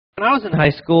When I was in high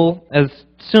school, as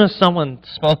soon as someone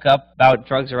spoke up about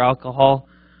drugs or alcohol,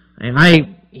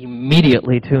 I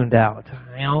immediately tuned out.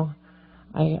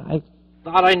 I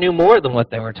thought I knew more than what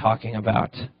they were talking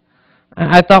about.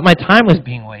 I thought my time was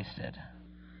being wasted.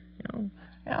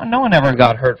 No one ever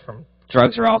got hurt from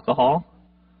drugs or alcohol.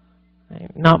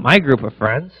 Not my group of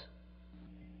friends.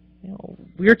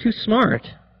 We were too smart.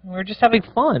 We were just having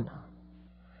fun.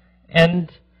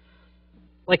 And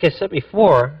like I said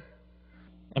before,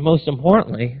 and most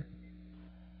importantly,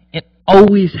 it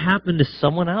always happened to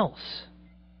someone else.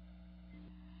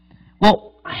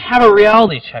 Well, I have a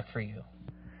reality check for you.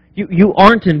 You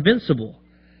aren't invincible.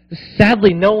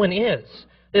 Sadly, no one is.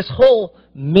 This whole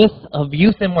myth of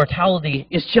youth immortality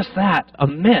is just that, a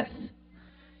myth.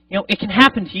 It can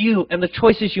happen to you, and the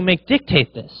choices you make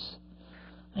dictate this.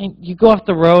 You go off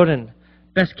the road, and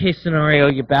best case scenario,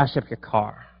 you bash up your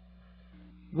car.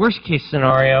 Worst case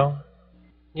scenario,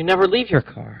 you never leave your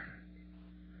car.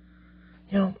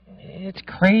 It's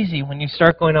crazy when you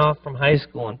start going off from high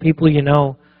school and people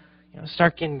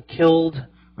start getting killed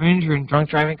or injured in drunk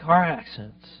driving car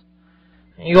accidents.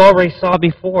 You already saw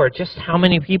before just how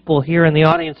many people here in the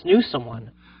audience knew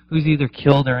someone who's either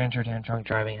killed or injured in a drunk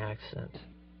driving accident.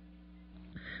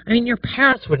 Your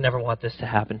parents would never want this to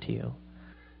happen to you.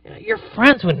 Your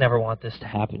friends would never want this to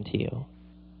happen to you.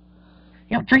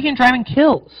 Drinking and driving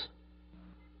kills.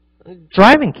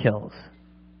 Driving kills.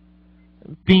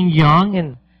 Being young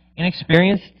and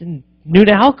inexperienced and new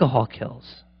to alcohol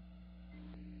kills.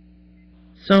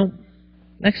 So,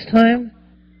 next time,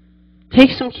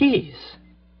 take some keys.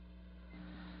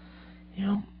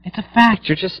 It's a fact.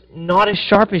 You're just not as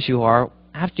sharp as you are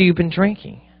after you've been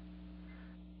drinking.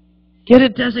 Get a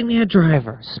designated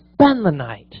driver. Spend the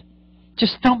night.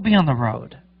 Just don't be on the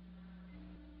road.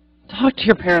 Talk to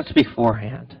your parents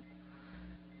beforehand.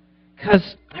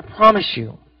 Because I promise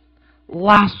you, the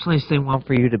last place they want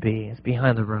for you to be is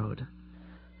behind the road.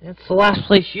 It's the last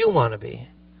place you want to be.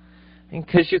 And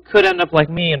because you could end up like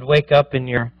me and wake up in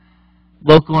your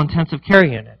local intensive care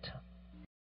unit.